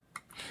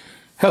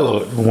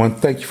Hello, everyone.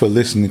 Thank you for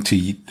listening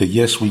to the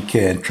Yes We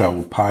Can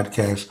Travel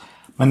podcast.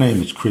 My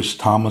name is Chris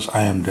Thomas.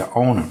 I am the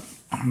owner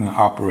and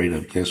operator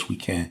of Yes We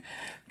Can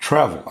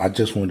Travel. I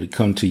just wanted to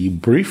come to you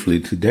briefly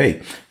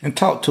today and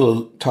talk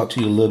to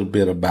you a little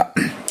bit about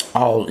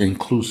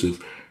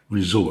all-inclusive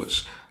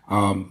resorts.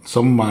 Some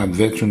of my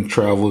veteran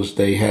travelers,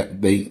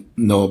 they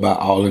know about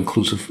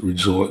all-inclusive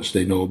resorts.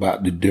 They know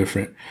about the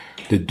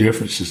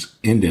differences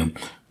in them.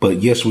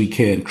 But Yes We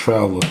Can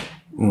Travel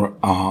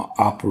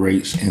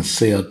operates and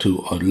sell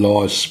to a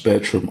large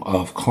spectrum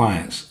of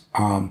clients.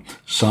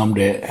 Some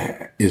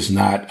that is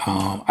not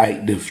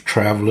active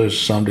travelers,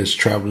 some that's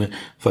traveling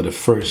for the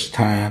first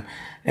time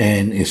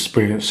and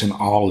experiencing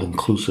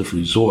all-inclusive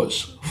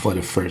resorts for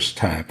the first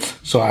time.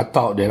 So I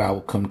thought that I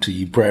would come to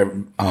you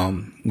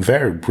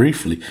very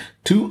briefly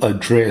to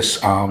address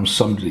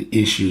some of the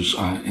issues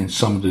and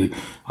some of the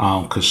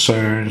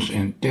concerns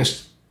and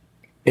just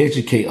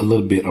educate a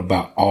little bit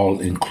about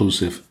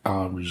all-inclusive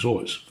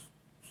resorts.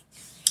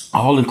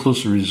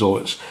 All-inclusive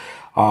resorts,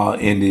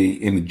 in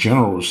the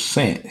general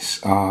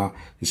sense,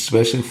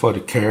 especially for the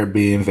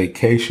Caribbean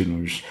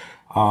vacationers,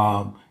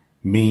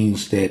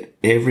 means that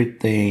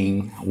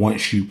everything,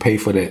 once you pay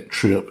for that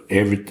trip,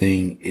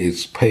 everything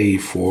is paid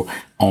for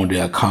on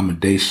the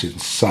accommodation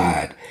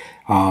side,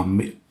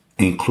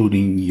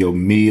 including your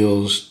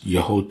meals,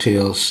 your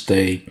hotel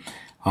stay,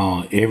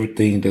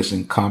 everything that's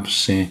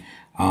encompassing,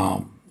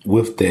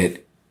 with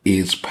that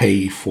is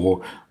paid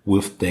for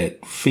with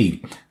that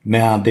fee.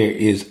 Now, there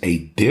is a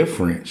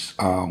difference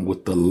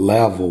with the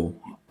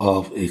level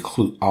of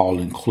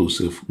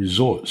all-inclusive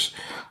resorts.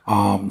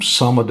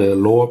 Some of the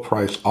lower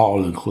price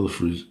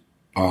all-inclusive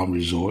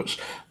resorts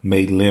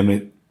may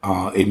limit,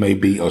 it may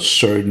be a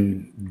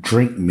certain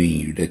drink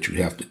menu that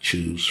you have to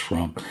choose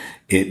from.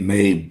 It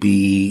may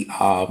be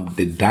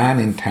the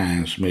dining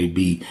times may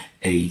be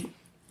a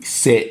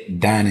set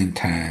dining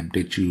time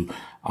that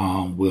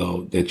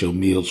that your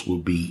meals will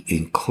be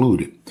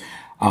included.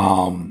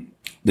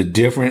 The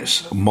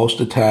difference, most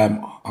of the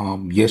time,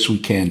 Yes We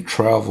Can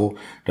Travel,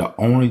 the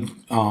only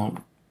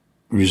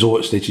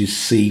resorts that you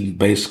see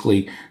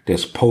basically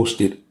that's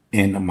posted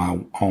on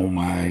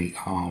my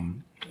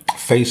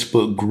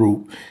Facebook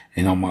group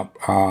and on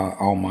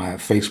my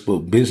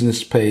Facebook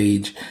business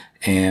page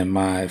and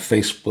my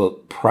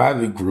Facebook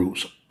private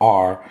groups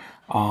are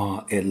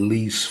at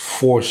least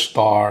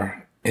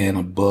 4-star and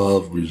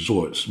above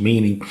resorts,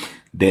 meaning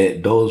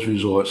that those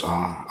resorts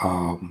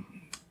are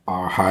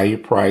higher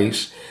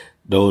price.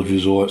 Those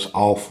resorts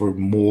offer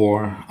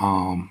more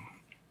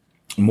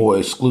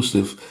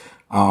exclusive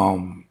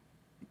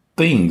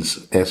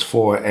things as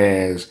far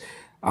as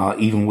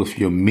even with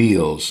your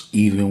meals,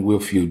 even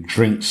with your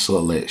drink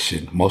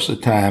selection. Most of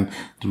the time,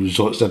 the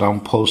resorts that I'm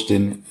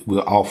posting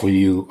will offer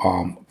you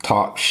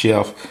top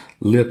shelf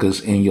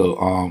liquors in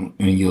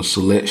your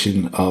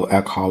selection of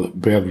alcoholic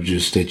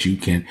beverages that you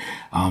can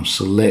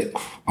select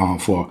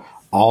for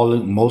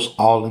most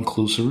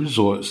all-inclusive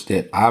resorts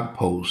that I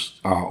post,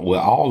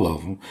 all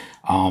of them,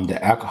 the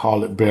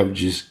alcoholic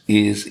beverages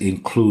is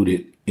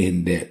included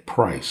in that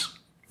price.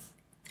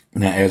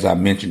 Now, as I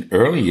mentioned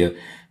earlier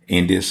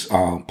in this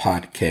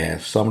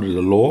podcast, some of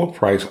the lower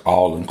price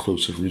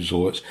all-inclusive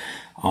resorts,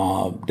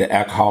 the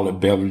alcoholic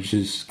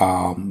beverages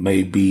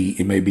may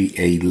be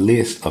a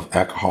list of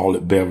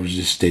alcoholic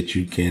beverages that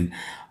you can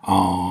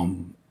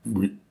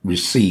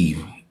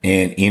receive.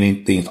 And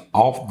anything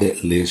off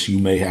that list, you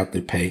may have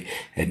to pay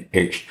an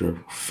extra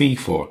fee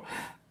for.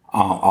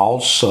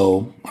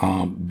 Also,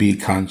 be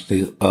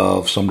conscious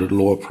of some of the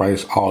lower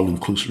price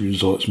all-inclusive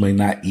resorts may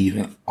not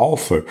even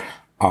offer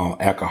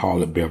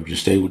alcoholic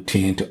beverages. They would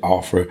tend to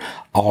offer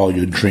all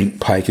your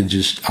drink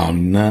packages,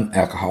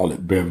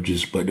 non-alcoholic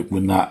beverages, but it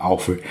would not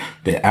offer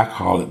the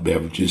alcoholic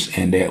beverages,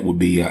 and that would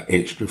be an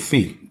extra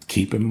fee.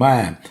 Keep in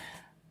mind,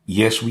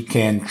 Yes We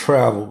Can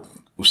Travel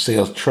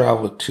sells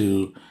travel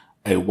to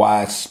a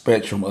wide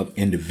spectrum of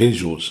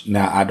individuals.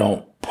 Now, I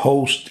don't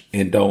post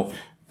and don't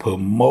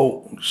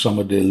promote some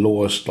of the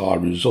lower star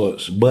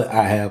resorts, but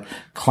I have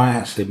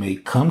clients that may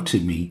come to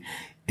me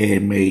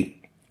and may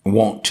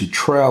want to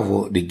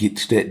travel to get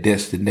to that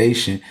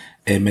destination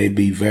and may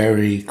be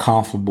very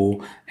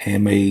comfortable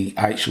and may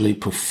actually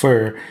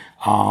prefer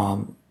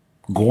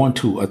going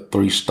to a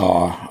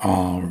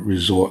 3-star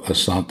resort or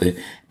something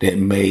that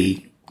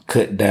may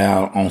cut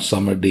down on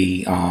some of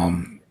the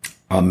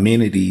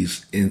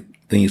amenities and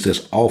things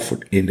that's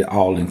offered in the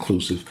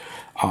all-inclusive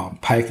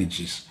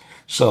packages.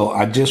 So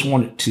I just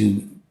want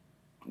you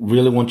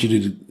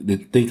to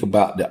think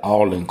about the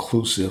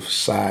all-inclusive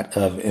side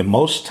of it. And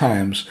most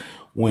times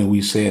when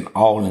we say an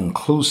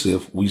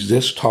all-inclusive, we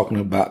just talking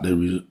about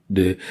the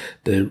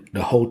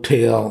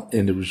hotel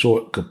and the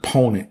resort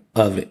component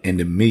of it and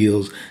the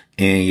meals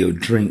and your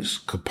drinks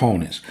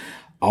components.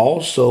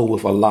 Also,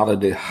 with a lot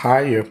of the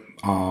higher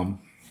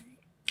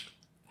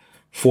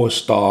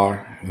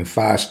 4-star and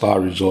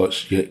 5-star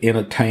resorts, your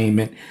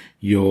entertainment,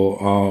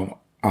 your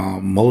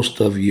most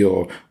of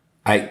your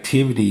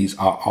activities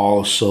are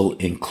also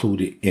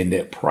included in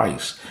that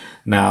price.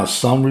 Now,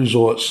 some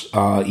resorts,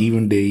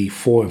 even the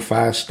 4 and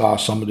 5 star,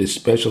 some of the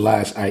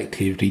specialized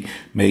activity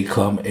may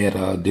come at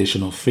an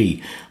additional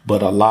fee.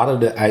 But a lot of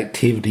the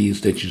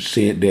activities that you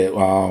said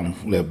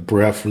that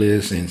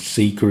breathless and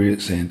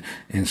secrets and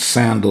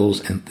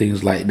sandals and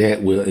things like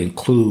that will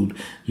include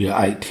your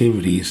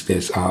activities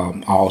that's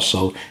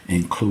also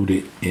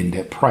included in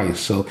that price.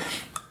 So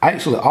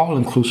actually,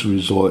 all-inclusive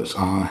resorts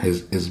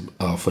is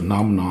a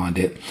phenomenon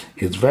that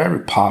is very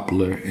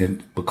popular,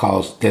 and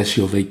because that's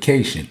your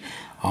vacation.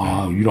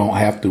 You don't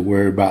have to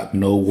worry about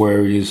no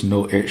worries,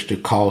 no extra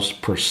costs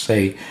per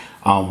se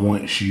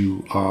once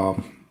you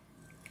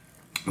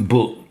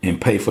book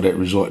and pay for that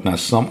resort. Now,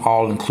 some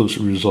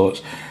all-inclusive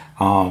resorts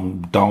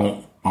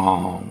don't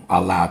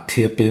allow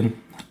tipping.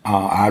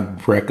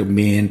 I'd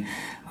recommend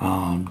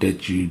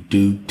that you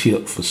do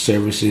tip for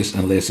services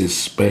unless it's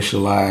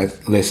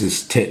specialized, unless it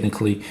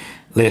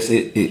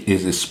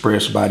is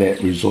expressed by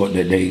that resort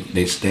that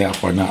they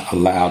staff are not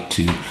allowed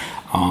to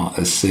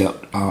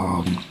accept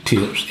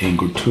tips and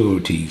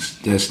gratuities.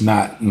 That's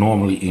not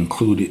normally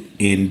included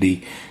in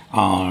the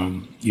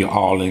your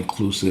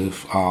all-inclusive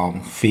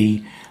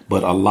fee.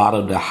 But a lot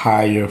of the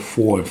higher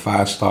 4 and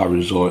 5 star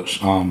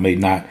resorts may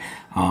not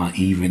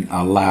even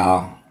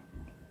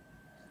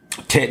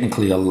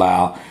technically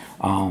allow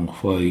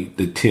for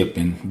the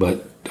tipping.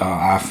 But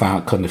I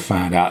come to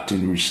find out to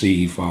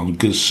receive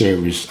good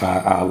service,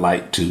 I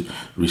like to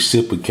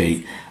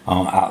reciprocate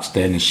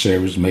outstanding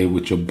service made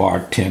with your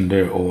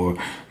bartender or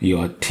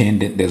your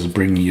attendant that's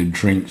bringing your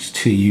drinks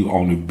to you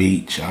on the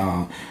beach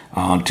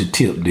to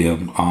tip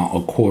them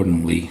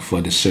accordingly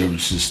for the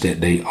services that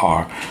they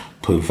are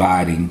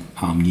providing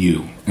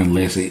you,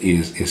 unless it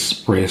is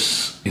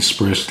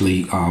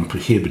expressly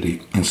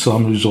prohibited. In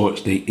some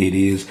resorts, it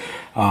is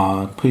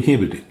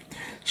prohibited.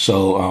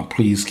 So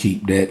please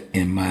keep that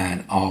in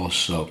mind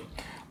also.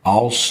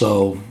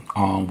 Also,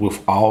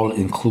 with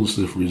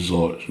all-inclusive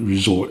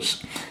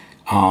resorts,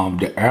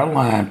 the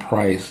airline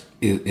price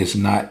is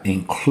not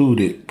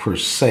included per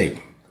se.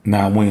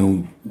 Now,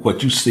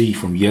 what you see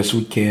from Yes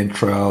We Can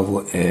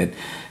Travel and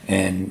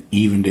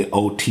even the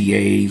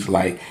OTAs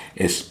like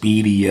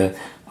Expedia,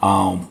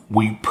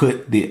 we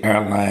put the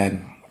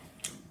airline.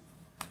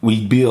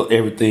 We build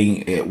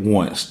everything at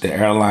once. The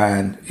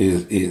airline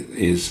is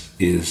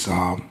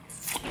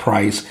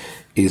price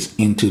is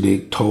into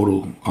the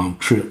total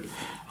trip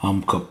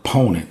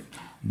component.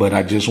 But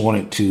I just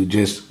wanted to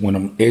when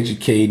I'm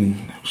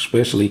educating,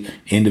 especially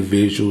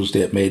individuals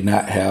that may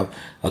not have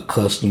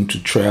accustomed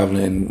to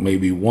traveling and may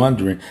be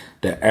wondering,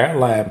 the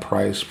airline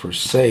price per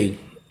se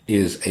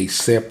is a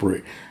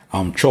separate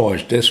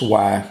charge. That's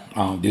why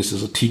this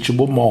is a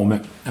teachable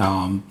moment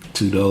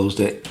to those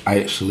that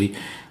actually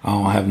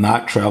have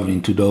not traveled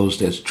and to those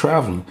that's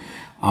traveling.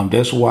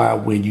 That's why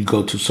when you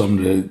go to some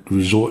of the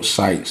resort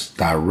sites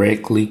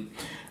directly,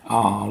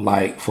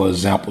 like for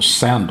example,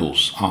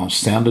 Sandals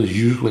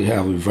usually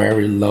have a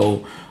very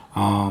low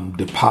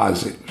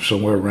deposit,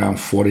 somewhere around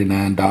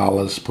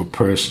 $49 per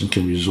person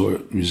can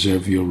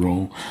reserve your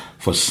room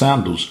for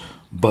Sandals.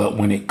 But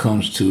when it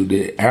comes to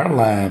the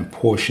airline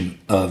portion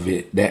of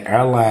it,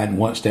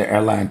 once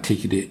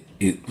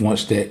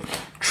that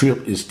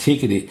trip is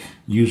ticketed,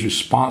 you're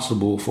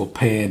responsible for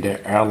paying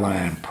that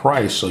airline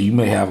price. So you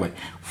may have a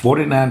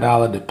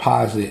 $49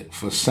 deposit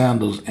for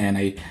Sandals and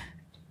a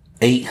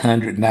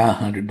 $800,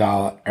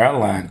 $900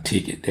 airline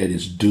ticket that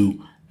is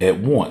due at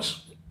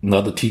once.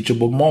 Another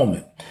teachable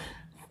moment.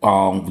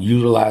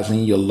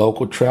 Utilizing your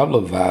local travel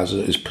advisor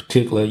is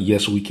particular.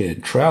 Yes, We Can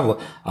Travel.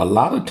 A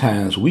lot of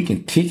times we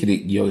can ticket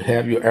it. You'll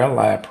have your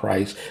airline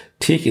price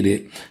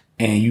ticketed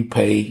and you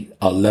pay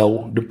a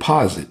low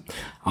deposit.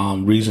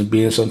 Reason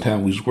being,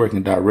 sometimes we're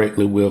working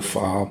directly with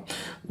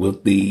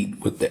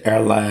the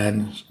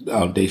airline.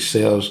 They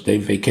sell their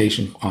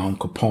vacation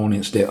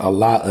components that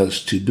allow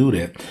us to do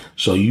that.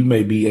 So you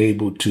may be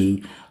able to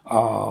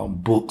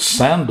book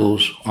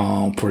Sandals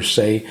per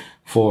se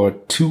for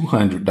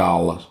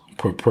 $200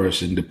 per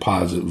person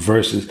deposit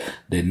versus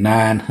the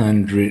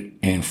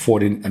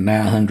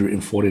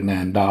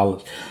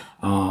 $949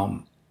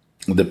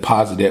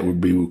 deposit that would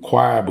be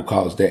required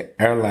because that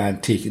airline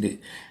ticket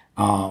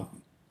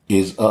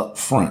is up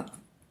front.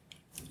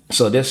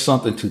 So that's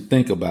something to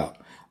think about.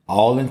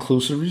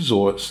 All-inclusive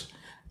resorts,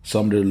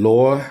 some of the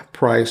lower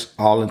price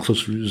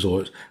all-inclusive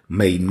resorts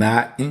may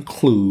not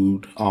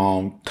include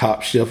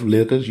top shelf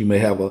liquors. You may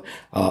have a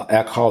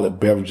alcoholic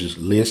beverages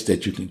list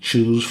that you can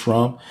choose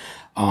from.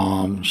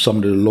 Some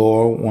of the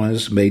lower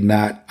ones may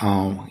not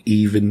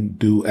even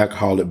do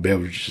alcoholic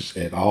beverages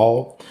at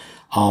all.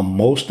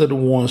 Most of the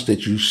ones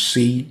that you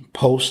see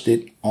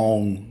posted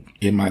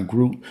in my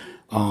group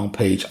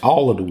page,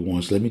 all of the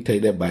ones, let me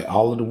take that back,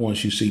 all of the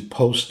ones you see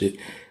posted,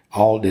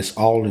 all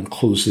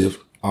inclusive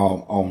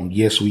on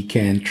Yes We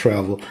Can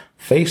Travel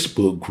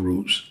Facebook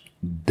groups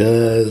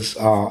does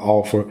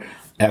offer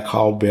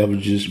alcohol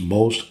beverages.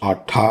 Most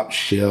are top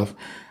shelf.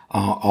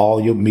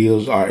 All your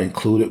meals are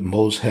included.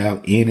 Most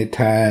have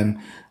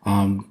anytime.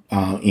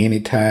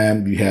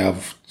 Anytime you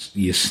have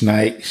your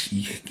snacks,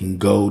 you can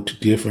go to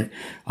different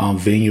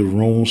venue,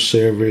 room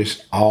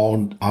service. All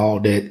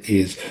that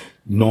is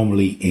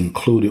normally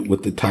included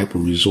with the type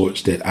of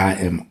resorts that I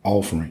am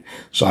offering.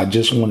 So I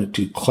just wanted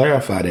to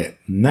clarify that.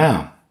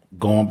 Now,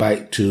 going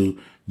back to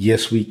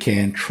Yes We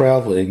Can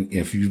Travel, and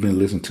if you've been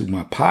listening to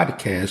my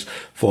podcast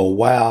for a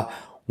while,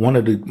 one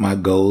of my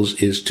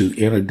goals is to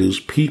introduce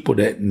people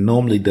that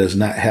normally does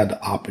not have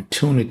the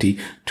opportunity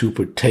to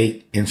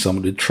partake in some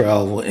of the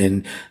travel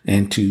and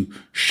to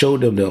show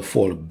them the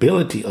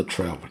affordability of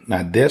travel.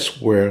 Now that's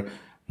where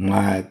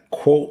my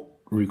quote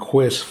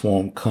request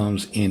form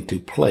comes into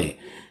play.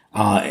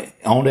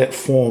 On that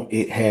form,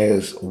 it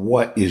has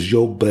what is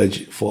your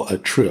budget for a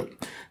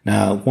trip.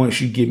 Now,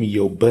 once you give me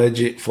your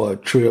budget for a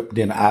trip,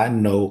 then I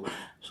know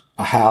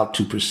how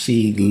to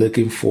proceed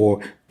looking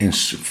for and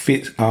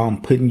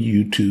fitting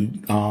you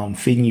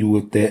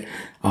with that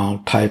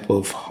type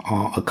of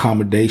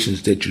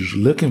accommodations that you're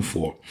looking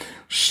for.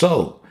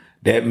 So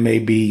that may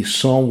be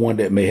someone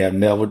that may have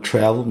never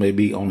traveled,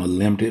 maybe on a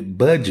limited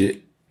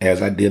budget.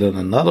 As I did on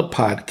another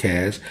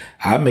podcast,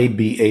 I may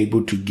be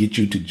able to get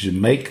you to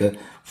Jamaica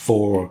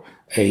for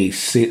a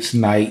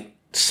 6-night,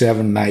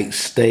 7-night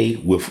stay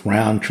with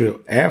round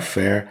trip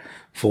airfare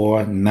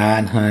for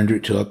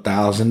 $900 to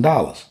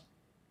 $1,000.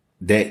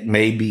 I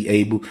may be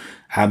able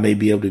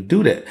to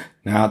do that.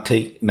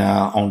 It's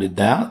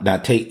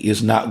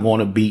not going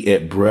to be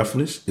at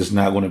Breathless. It's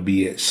not going to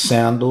be at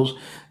Sandals.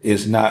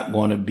 It's not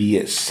going to be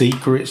at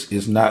Secrets.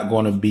 It's not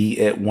going to be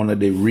at one of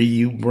the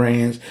Ryu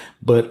brands,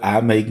 but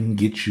I may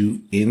get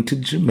you into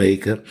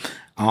Jamaica,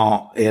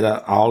 at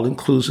an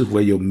all-inclusive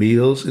where your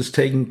meals is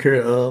taken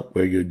care of,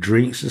 where your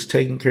drinks is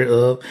taken care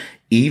of,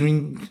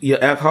 even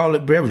your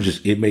alcoholic beverages.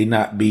 It may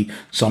not be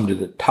some of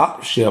the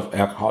top shelf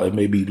alcohol. It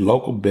may be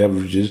local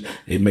beverages.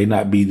 It may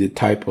not be the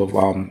type of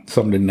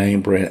some of the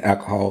name brand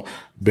alcohol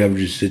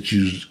beverages that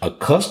you're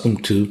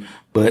accustomed to,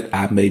 but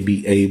I may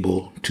be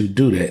able to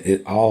do that.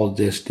 It all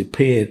just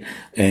depends.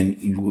 And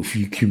if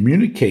you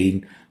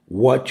communicating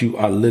what you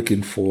are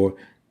looking for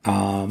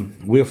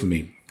with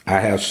me. I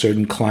have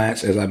certain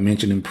clients, as I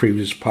mentioned in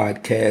previous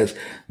podcasts,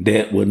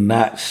 that will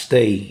not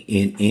stay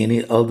in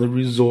any other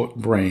resort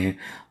brand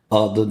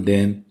other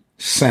than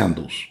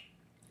Sandals.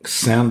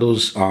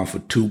 Sandals for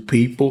 2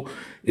 people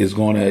is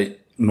going to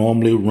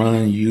normally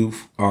run you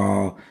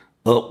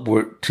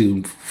upward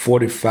to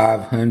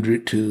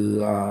 $4,500 to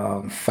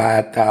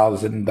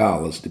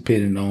 $5,000,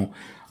 depending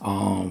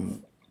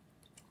on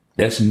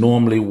that's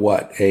normally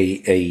what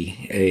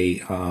a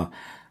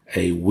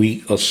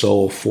week or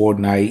so,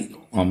 4-night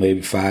or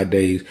maybe 5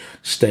 days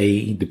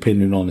stay,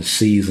 depending on the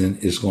season,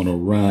 is going to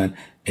run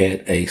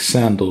at a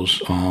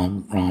Sandals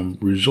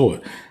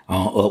resort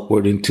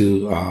upward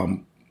into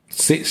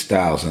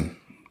 $6,000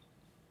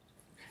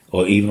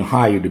 or even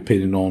higher,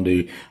 depending on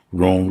the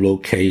room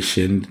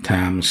location,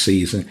 time of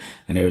season,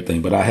 and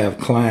everything. But I have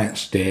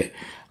clients that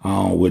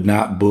would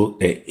not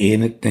book at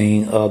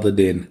anything other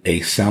than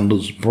a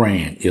Sandals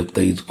brand if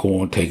they's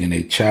going taking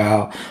a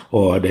child,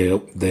 or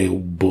they'll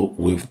book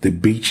with the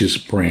Beaches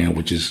brand,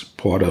 which is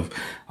part of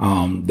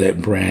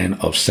that brand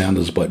of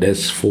Sandals, but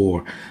that's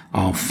for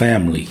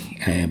family.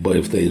 But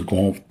if they're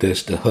going,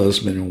 that's the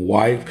husband and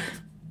wife,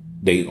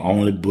 they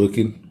only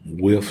booking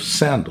with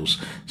Sandals.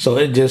 So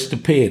it just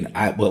depends.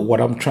 But what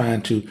I'm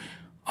trying to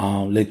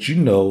let you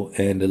know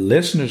and the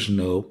listeners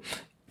know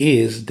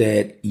is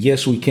that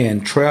Yes We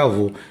Can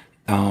Travel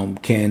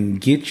can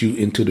get you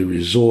into the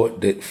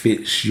resort that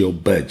fits your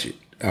budget.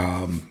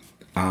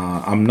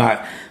 I'm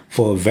not,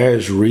 for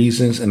various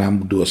reasons, and I'm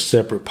going to do a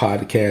separate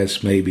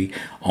podcast maybe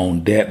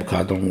on that because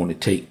I don't want to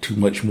take too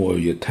much more of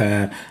your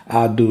time.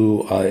 I'll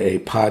do a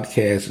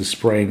podcast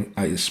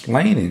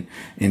explaining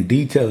and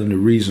detailing the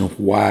reason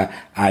why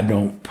I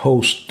don't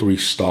post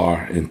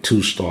 3-star and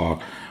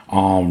 2-star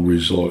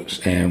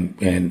resorts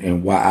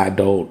and why I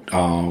don't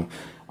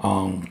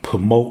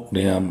promote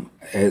them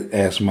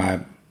as my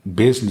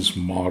business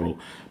model,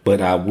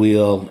 but I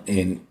will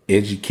in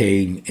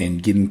educating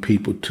and getting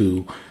people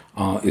to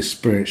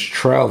experience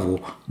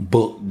travel,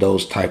 book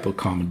those type of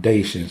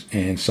accommodations.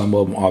 And some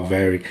of them are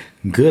very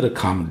good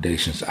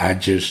accommodations. I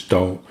just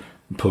don't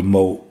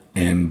promote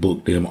and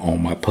book them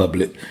on my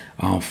public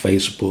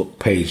Facebook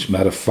page.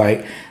 Matter of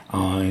fact,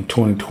 in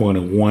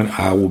 2021,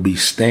 I will be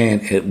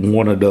staying at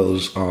one of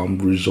those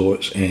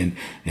resorts, and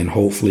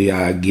hopefully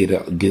I get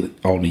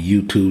on the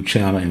YouTube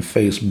channel and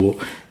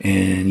Facebook,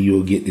 and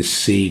you'll get to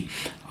see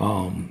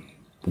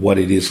what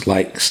it is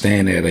like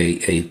staying at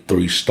a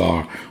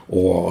 3-star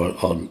or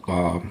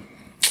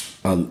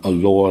a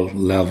lower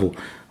level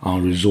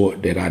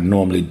resort that I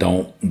normally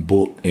don't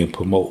book and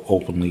promote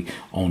openly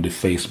on the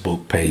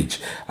Facebook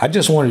page. I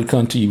just wanted to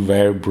come to you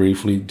very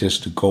briefly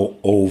just to go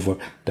over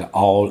the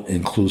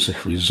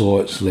all-inclusive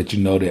resorts, let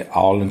you know that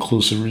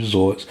all-inclusive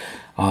resorts,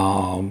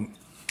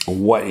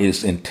 what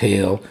is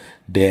entailed,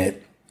 that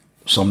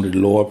some of the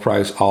lower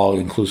price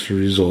all-inclusive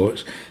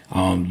resorts.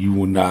 You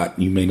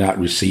may not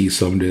receive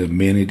some of the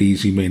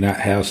amenities. You may not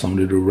have some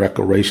of the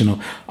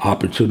recreational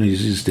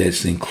opportunities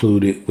that's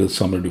included with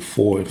some of the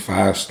 4 and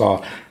 5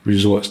 star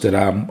resorts that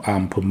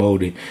I'm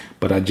promoting.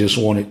 But I just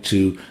wanted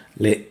to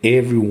let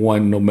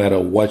everyone, no matter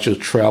what your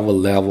travel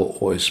level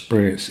or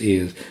experience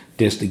is,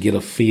 just to get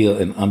a feel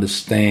and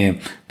understand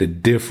the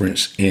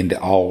difference in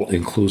the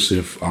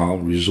all-inclusive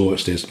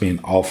resorts that's being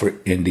offered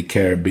in the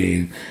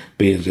Caribbean,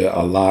 being that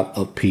a lot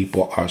of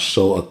people are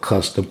so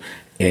accustomed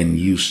and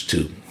used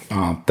to.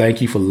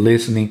 Thank you for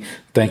listening.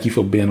 Thank you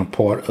for being a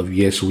part of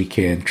Yes We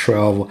Can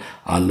Travel.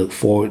 I look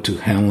forward to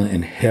handling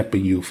and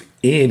helping you with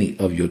any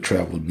of your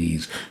travel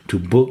needs. To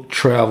book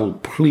travel,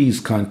 please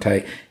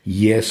contact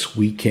Yes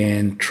We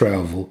Can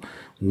Travel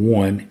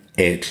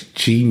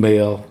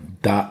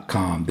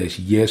 1@gmail.com. That's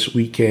Yes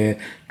We Can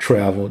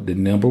Travel, the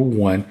number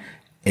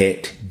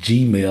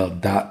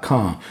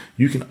 1@gmail.com.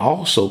 You can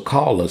also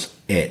call us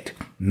at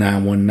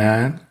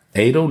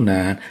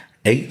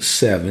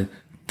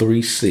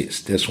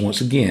 919-809-8736. That's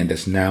once again,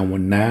 that's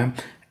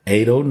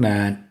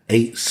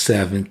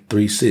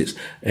 919-809-8736.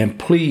 And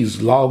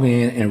please log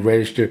in and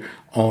register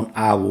on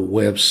our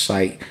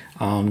website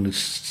to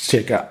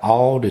check out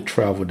all the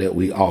travel that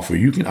we offer.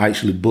 You can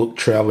actually book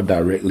travel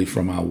directly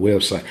from our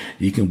website.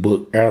 You can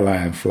book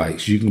airline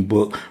flights. You can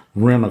book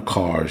rental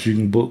cars. You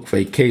can book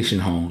vacation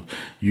homes.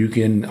 You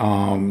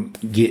can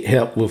get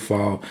help with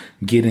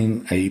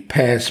getting a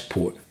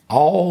passport,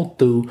 all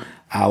through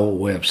our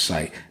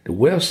website. The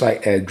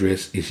website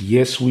address is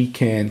Yes We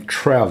Can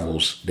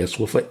Travels. That's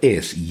with a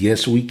S.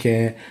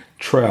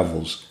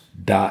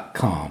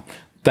 YesWeCanTravels.com.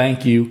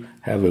 Thank you.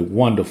 Have a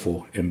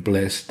wonderful and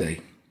blessed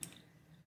day.